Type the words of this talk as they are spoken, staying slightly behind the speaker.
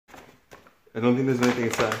I don't think there's anything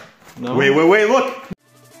inside. No? Wait, look!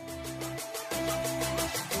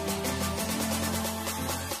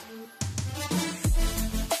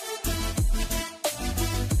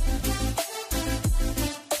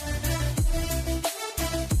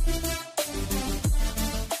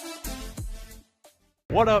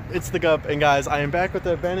 What up, it's the Gupp, and guys, I am back with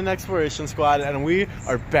the Abandoned Exploration Squad, and we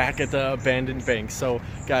are back at the abandoned bank. So,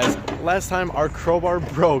 guys, last time our crowbar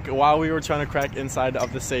broke while we were trying to crack inside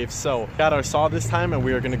of the safe. So, got our saw this time, and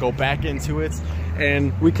we are going to go back into it.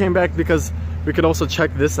 And we came back because we could also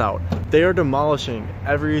check this out. They are demolishing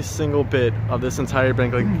every single bit of this entire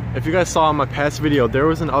bank. Like, if you guys saw in my past video, there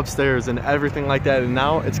was an upstairs and everything like that, and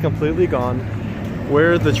now it's completely gone.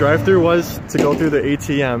 Where the drive-thru was to go through the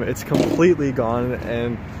ATM, it's completely gone,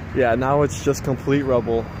 and yeah, now it's just complete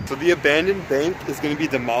rubble. So the abandoned bank is going to be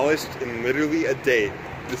demolished in literally a day.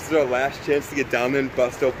 This is our last chance to get down there and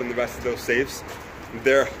bust open the rest of those safes.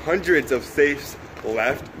 There are hundreds of safes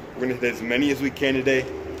left. We're going to hit as many as we can today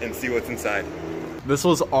and see what's inside. This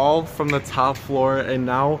was all from the top floor, and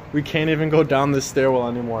now we can't even go down this stairwell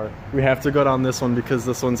anymore. We have to go down this one because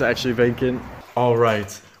this one's actually vacant. All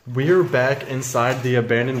right. We're back inside the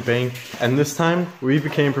abandoned bank, and this time we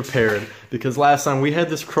became prepared because last time we had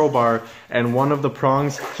this crowbar and one of the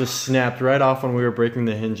prongs just snapped right off when we were breaking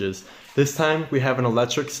the hinges. This time we have an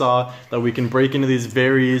electric saw that we can break into these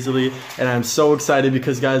very easily, and I'm so excited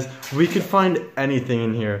because, guys, we could find anything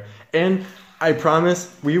in here. And I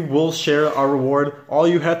promise we will share our reward. All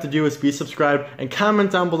you have to do is be subscribed and comment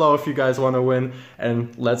down below if you guys want to win,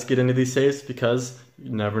 and let's get into these safes because you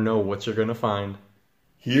never know what you're gonna find.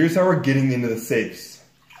 Here's how we're getting into the safes.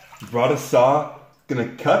 Brought a saw,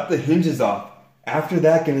 gonna cut the hinges off. After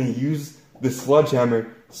that, gonna use the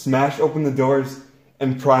sledgehammer, smash open the doors,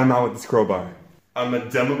 and pry them out with this crowbar. I'm a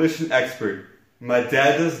demolition expert. My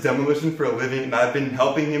dad does demolition for a living, and I've been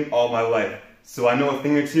helping him all my life. So I know a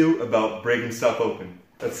thing or two about breaking stuff open.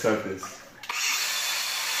 Let's start this.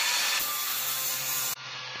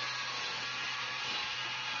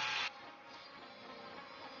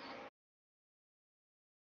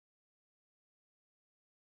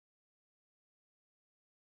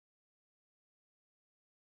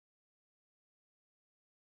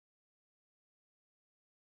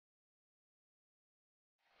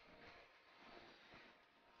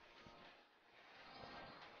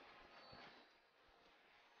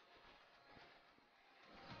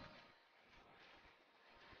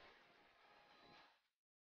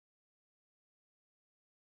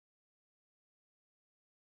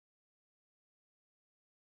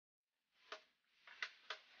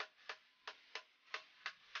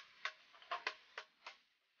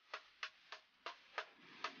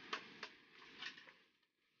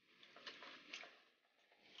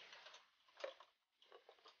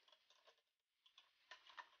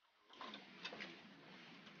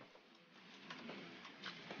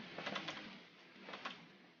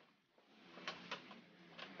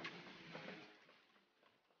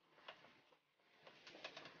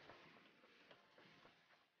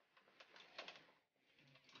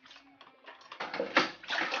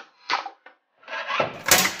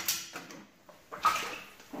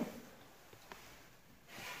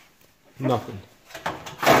 Nothing.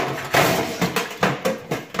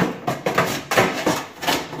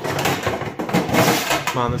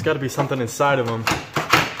 Come on, there's got to be something inside of them.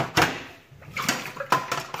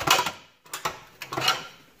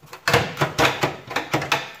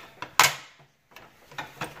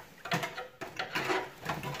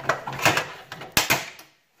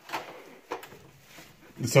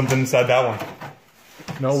 There's something inside that one.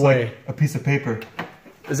 No It's way. like a piece of paper.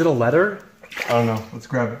 Is it a letter? I don't know. Let's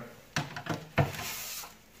grab it.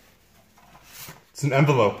 It's an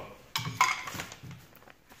envelope.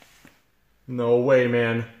 No way,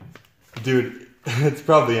 man. Dude, it's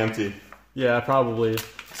probably empty. Yeah, probably.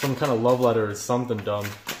 Some kind of love letter or something dumb.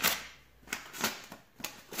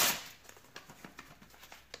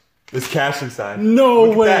 There's cash inside. No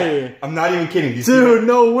Look at way! that. I'm not even kidding. Do you see Dude, that?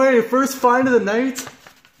 no way! First find of the night?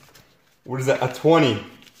 What is that? A 20.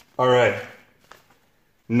 Alright.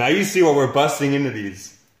 Now you see what we're busting into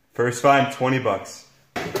these. First find, 20 bucks.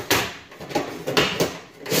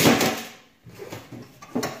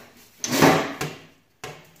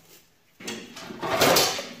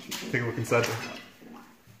 Take a look inside there.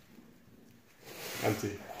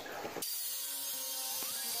 Empty.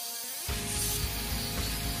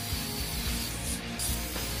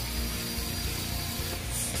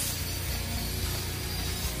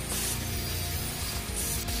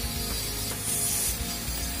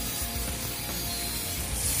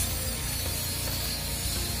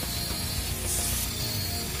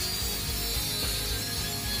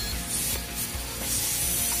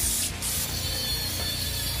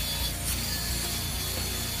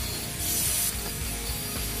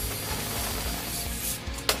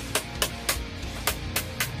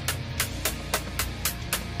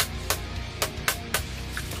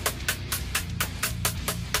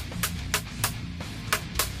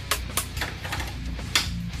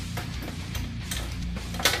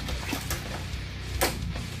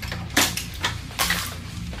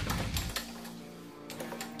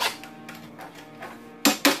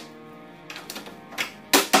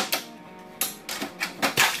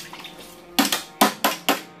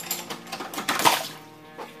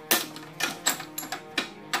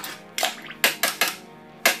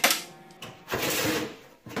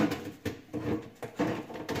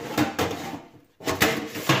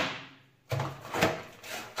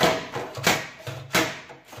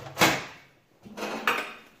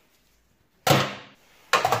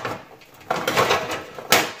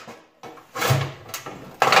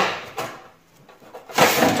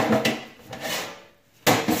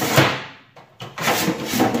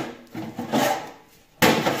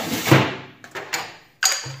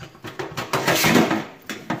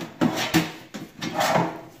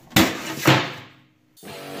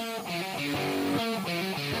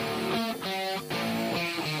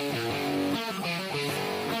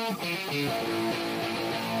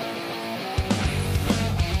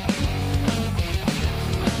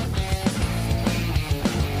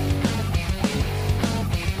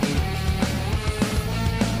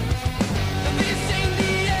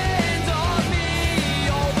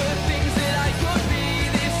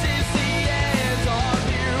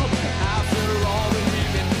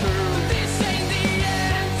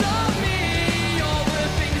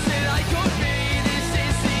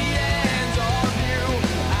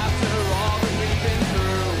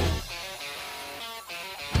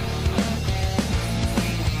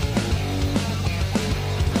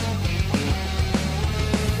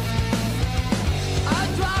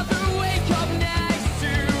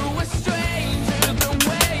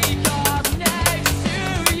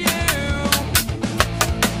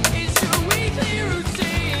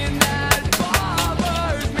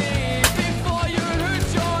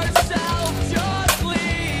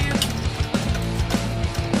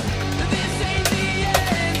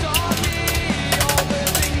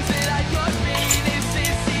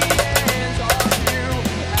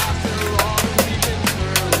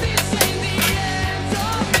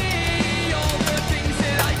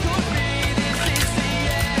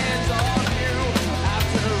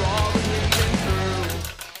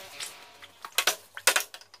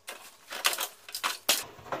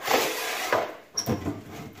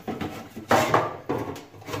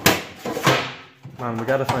 Come on, we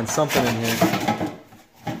gotta find something in here.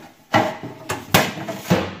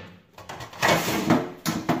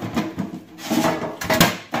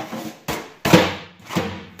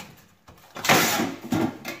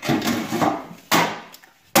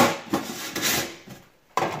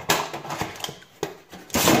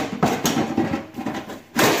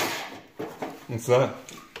 What's that?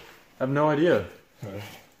 I have no idea. Alright.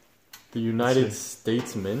 The United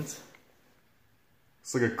States Mint?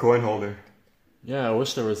 It's like a coin holder. Yeah, I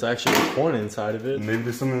wish there was actually a coin inside of it. Maybe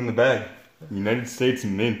there's something in the bag. United States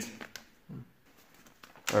Mint.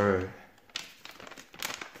 Alright.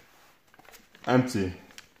 Empty.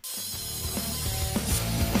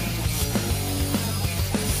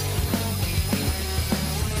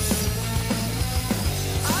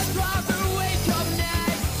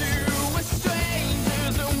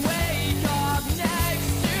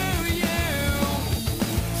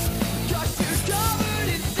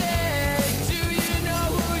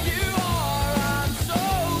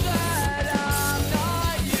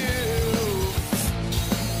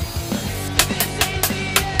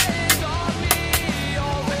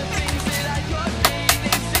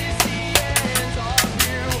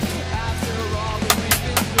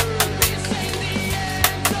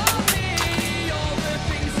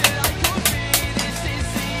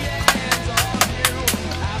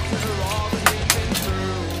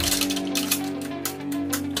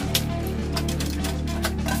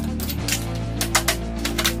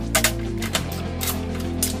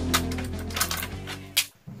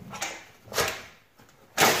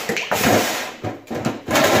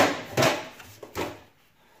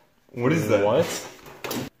 What is that? What?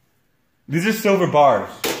 These are silver bars.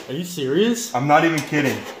 Are you serious? I'm not even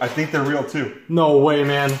kidding. I think they're real too. No way,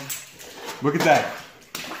 man. Look at that.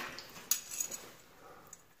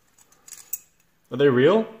 Are they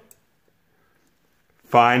real?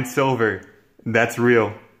 Fine silver. That's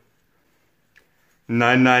real.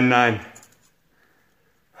 999.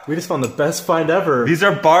 We just found the best find ever. These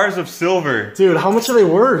are bars of silver. Dude, how much are they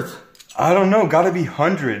worth? I don't know. Gotta be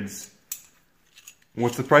hundreds.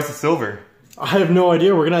 What's the price of silver? I have no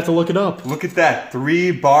idea. We're gonna have to look it up. Look at that.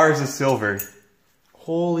 3 bars of silver.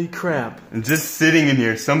 Holy crap. And just sitting in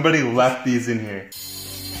here. Somebody left these in here.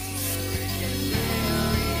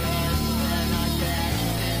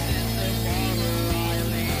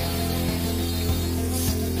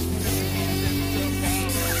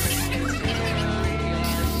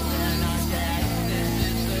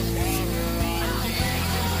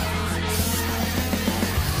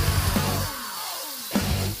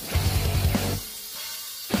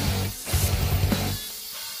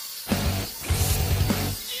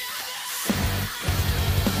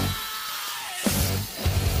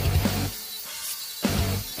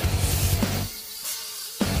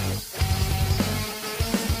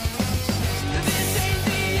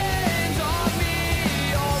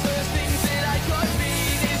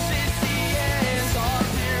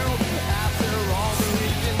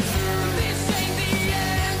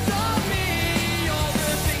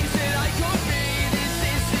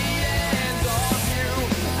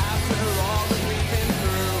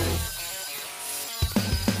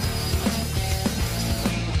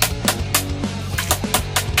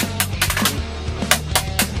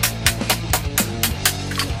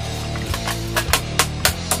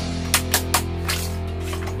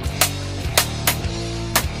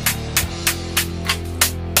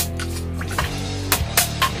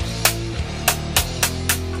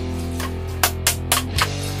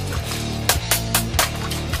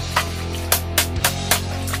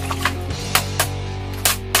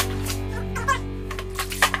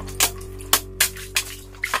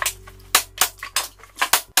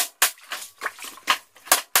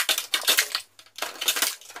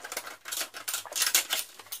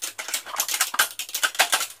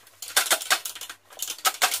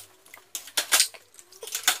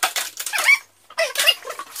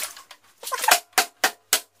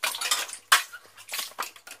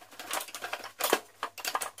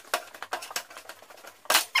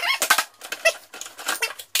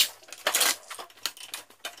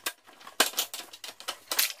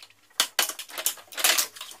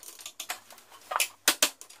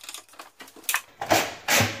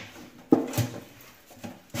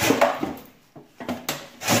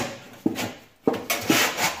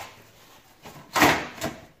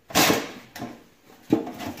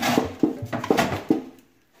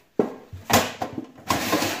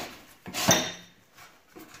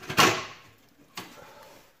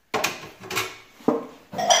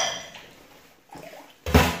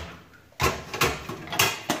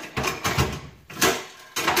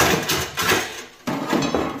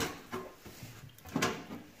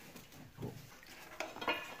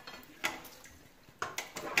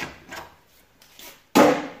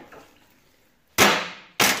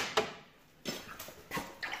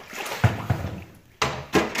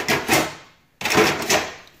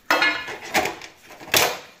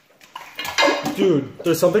 Dude,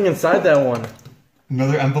 there's something inside that one.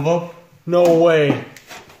 Another envelope? No way.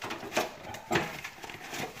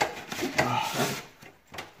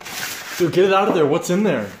 Dude, get it out of there. What's in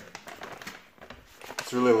there?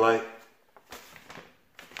 It's really light.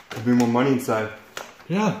 Could be more money inside.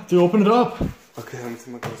 Yeah, dude, open it up. Okay, let me take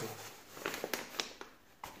my clothes off.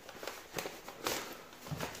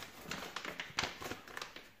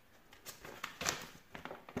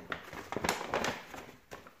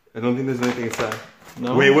 I don't think there's anything inside.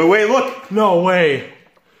 No? Wait, look! No way.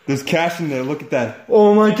 There's cash in there, look at that.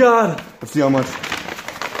 Oh my god. Let's see how much.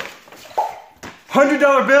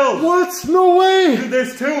 $100 bills! What? No way. Dude,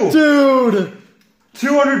 there's two! Dude.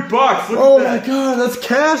 $200 bucks, look Oh at that! my god, that's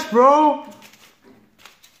cash, bro!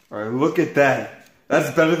 Alright, look at that.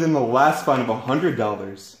 That's better than the last fine of $100.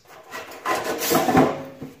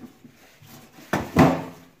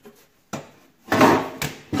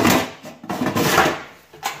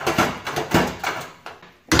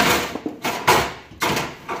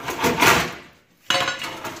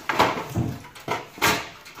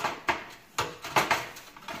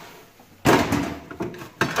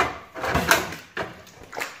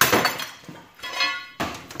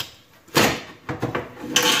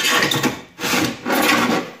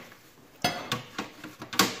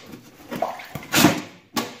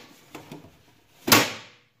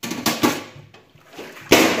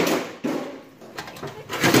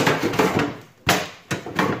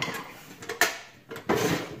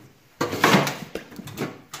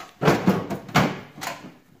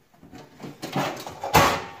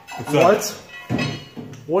 What?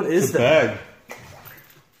 What is It's a that? bag.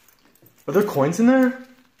 Are there coins in there?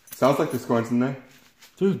 Sounds like there's coins in there.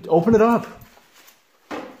 Dude, open it up.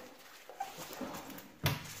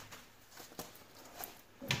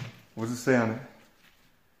 What does it say on it?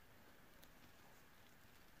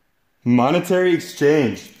 Monetary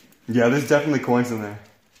exchange. Yeah, there's definitely coins in there.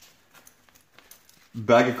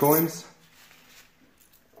 Bag of coins.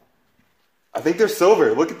 I think they're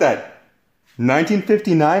silver. Look at that.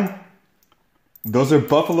 1959. Those are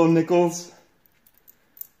buffalo nickels.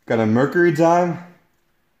 Got a mercury dime.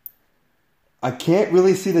 I can't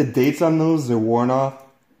really see the dates on those. They're worn off.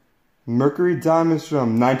 Mercury dime is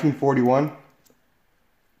from 1941.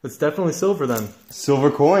 It's definitely silver then. Silver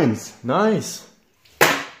coins. Nice.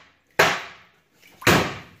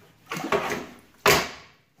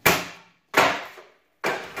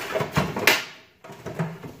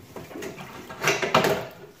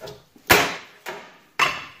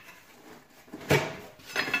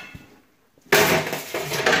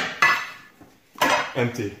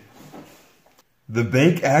 Empty. The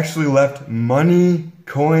bank actually left money,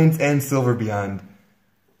 coins, and silver behind.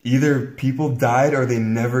 Either people died or they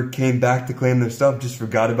never came back to claim their stuff, just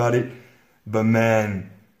forgot about it. But man,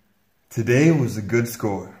 today was a good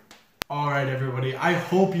score. Alright everybody, I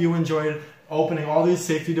hope you enjoyed opening all these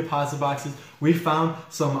safety deposit boxes. We found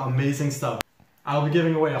some amazing stuff. I'll be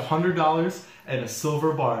giving away $100 and a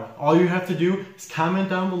silver bar. All you have to do is comment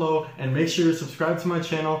down below and make sure to subscribe to my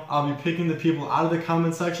channel. I'll be picking the people out of the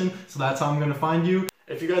comment section, so that's how I'm going to find you.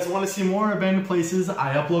 If you guys want to see more abandoned places,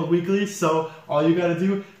 I upload weekly, so all you got to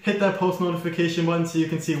do, hit that post notification button so you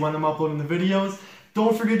can see when I'm uploading the videos.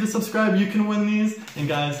 Don't forget to subscribe, you can win these. And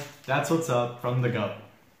guys, that's what's up from the Gupp.